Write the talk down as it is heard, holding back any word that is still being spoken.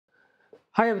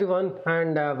Hi everyone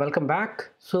and welcome back.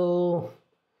 So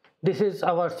this is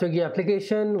our Swiggy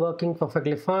application working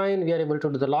perfectly fine. We are able to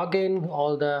do the login.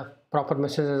 All the proper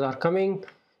messages are coming.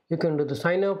 You can do the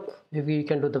sign up. If you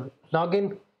can do the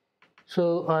login.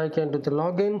 So I can do the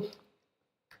login.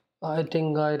 I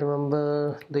think I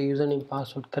remember the username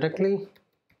password correctly.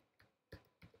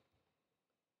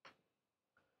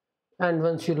 And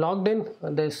once you logged in,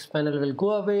 this panel will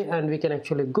go away and we can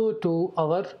actually go to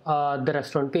our the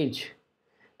restaurant page.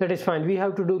 That is fine. We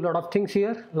have to do a lot of things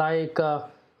here, like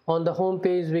on the home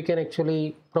page we can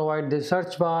actually provide the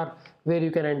search bar where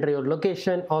you can enter your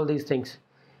location, all these things.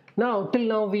 Now till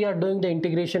now we are doing the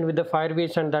integration with the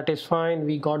Firebase and that is fine.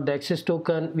 We got the access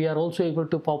token. We are also able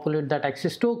to populate that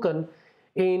access token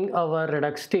in our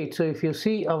Redux state. So if you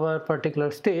see our particular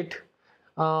state,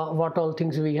 what all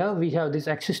things we have this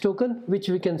access token which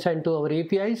we can send to our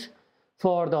APIs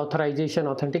for the authorization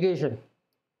authentication.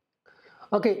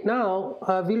 Okay, now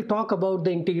we'll talk about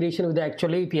the integration with the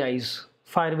actual APIs.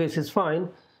 Firebase is fine.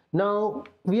 Now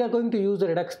we are going to use the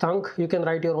Redux Thunk. You can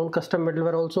write your own custom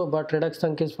middleware also, but Redux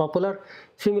Thunk is popular.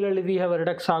 Similarly, we have a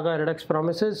Redux Saga, Redux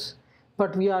Promises,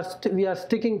 but we are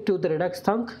sticking to the Redux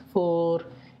Thunk for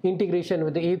integration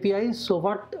with the APIs. So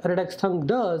what Redux Thunk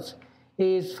does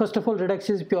is, first of all, Redux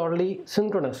is purely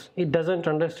synchronous. It doesn't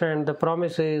understand the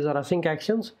promises or async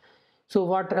actions. So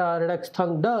what Redux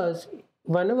Thunk does,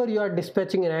 whenever you are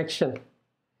dispatching an action,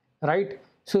 right?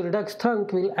 So Redux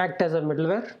Thunk will act as a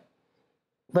middleware.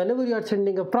 Whenever you are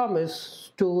sending a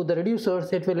promise to the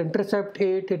reducers, it will intercept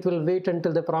it, it will wait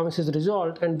until the promise is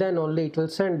resolved, and then only it will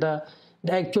send the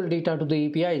actual data to the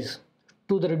APIs,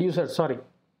 to the reducer, sorry.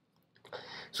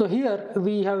 So here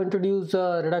we have introduced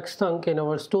Redux Thunk in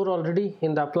our store already.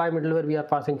 In the apply middleware we are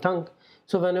passing Thunk.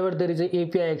 So whenever there is an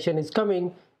API action is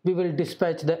coming, we will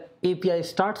dispatch the API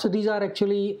start. So these are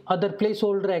actually other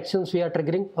placeholder actions we are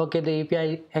triggering. Okay, the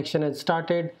API action has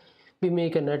started. We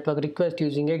make a network request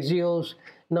using Nextjs.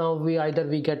 Now we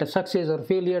get a success or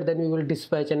failure, then we will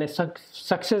dispatch a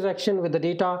success action with the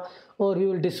data, or we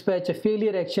will dispatch a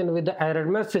failure action with the error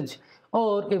message.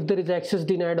 Or if there is access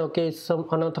denied, okay, some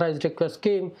unauthorized request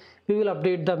came, we will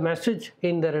update the message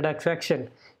in the Redux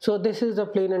action. So this is the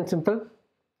plain and simple.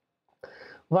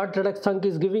 What Redux Thunk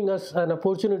is giving us an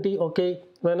opportunity, okay,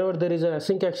 whenever there is a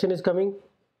async action is coming,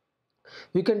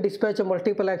 we can dispatch a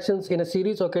multiple actions in a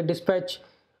series. Okay, dispatch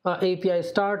API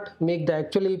start, make the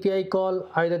actual API call.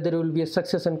 Either there will be a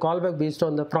success and callback based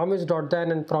on the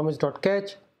promise.then and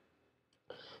promise.catch.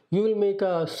 You will make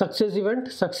a success event,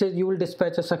 you will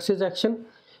dispatch a success action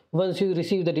once you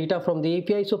receive the data from the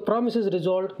API. So promise is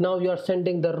resolved. Now you are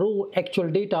sending the raw actual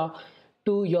data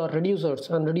to your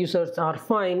reducers, and reducers are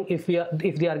fine if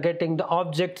they are getting the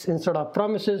objects instead of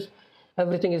promises.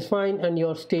 Everything is fine and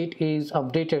your state is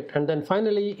updated. And then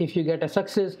finally, if you get a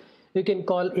success, you can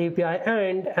call API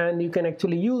and you can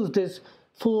actually use this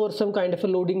for some kind of a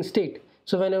loading state.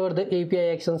 So whenever the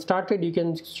API action started, you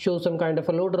can show some kind of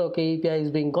a loader. Okay, API is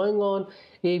being going on.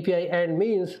 API end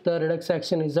means the Redux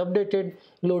action is updated.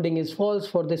 Loading is false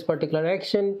for this particular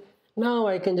action. Now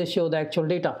I can just show the actual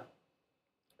data.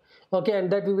 Okay,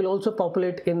 and that we will also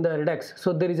populate in the Redux.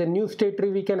 So there is a new state tree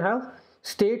we can have: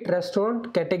 state,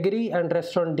 restaurant, category, and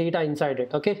restaurant data inside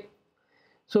it. Okay.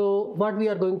 So what we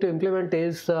are going to implement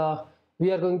is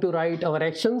we are going to write our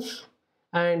actions,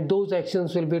 and those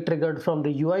actions will be triggered from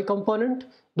the UI component.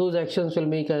 Those actions will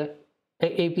make a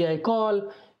API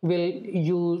call,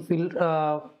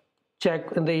 will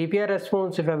check in the API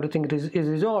response. If everything is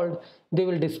resolved, they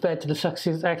will dispatch the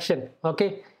success action.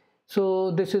 Okay,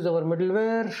 so this is our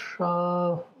middleware,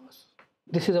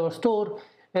 this is our store,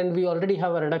 and we already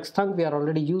have a Redux Thunk. We are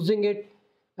already using it,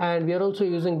 and we are also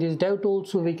using these dev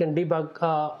tools so we can debug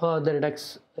the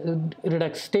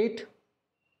Redux state.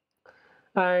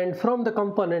 And from the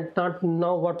component,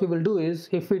 now what we will do is,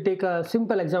 if we take a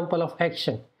simple example of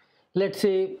action, let's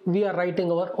say we are writing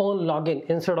our own login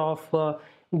instead of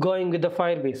going with the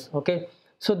Firebase. Okay,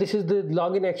 so this is the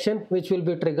login action which will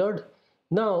be triggered.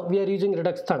 Now we are using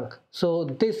Redux Thunk, so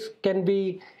this can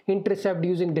be intercepted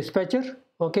using dispatcher.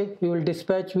 Okay, we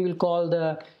will call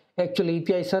the actual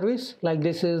API service, like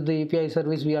this is the API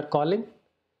service we are calling.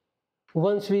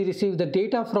 Once we receive the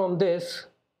data from this,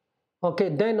 okay,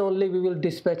 then only we will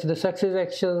dispatch the success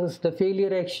actions, the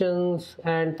failure actions,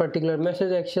 and particular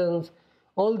message actions.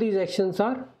 All these actions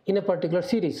are in a particular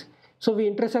series. So we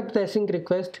intercept the async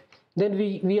request, then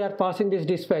we are passing this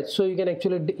dispatch. So you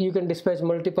can dispatch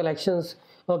multiple actions.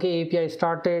 Okay, API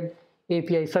started,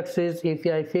 API success,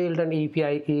 API failed, and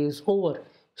API is over.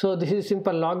 So this is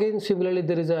simple login. Similarly,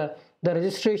 there is the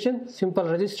registration, simple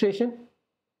registration.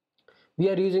 We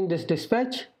are using this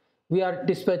dispatch. we are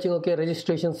dispatching, okay,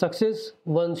 registration success.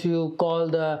 Once you call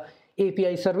the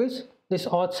API service, this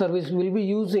auth service will be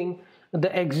using the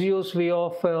Axios way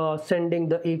of sending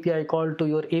the API call to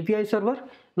your API server.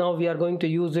 Now we are going to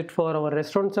use it for our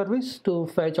restaurant service to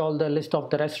fetch all the list of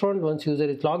the restaurant once user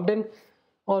is logged in,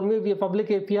 or maybe a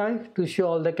public API to show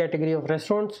all the category of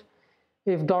restaurants.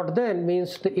 If .then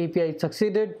means the API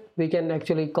succeeded, we can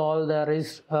actually call the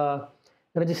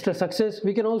register success.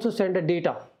 We can also send a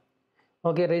data,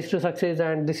 okay, register success,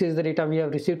 and this is the data we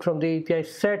have received from the API.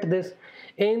 Set this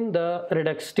in the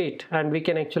Redux state, and we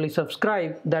can actually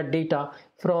subscribe that data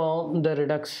from the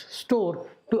Redux store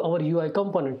to our UI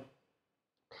component.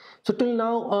 So till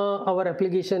now our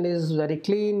application is very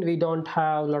clean. We don't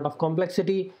have a lot of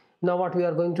complexity. Now what we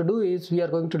are going to do is we are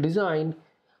going to design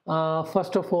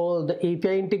first of all the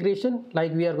API integration.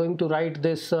 Like we are going to write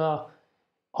this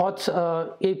auth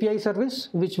API service,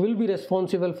 which will be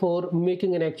responsible for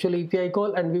making an actual API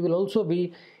call, and we will also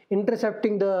be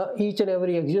intercepting the each and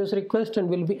every Axios request, and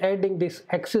we'll be adding this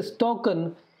access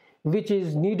token which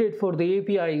is needed for the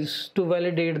APIs to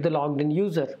validate the logged in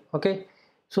user. Okay,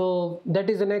 so that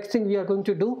is the next thing we are going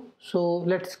to do. So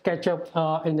let's catch up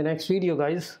in the next video,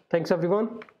 guys. Thanks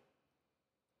everyone.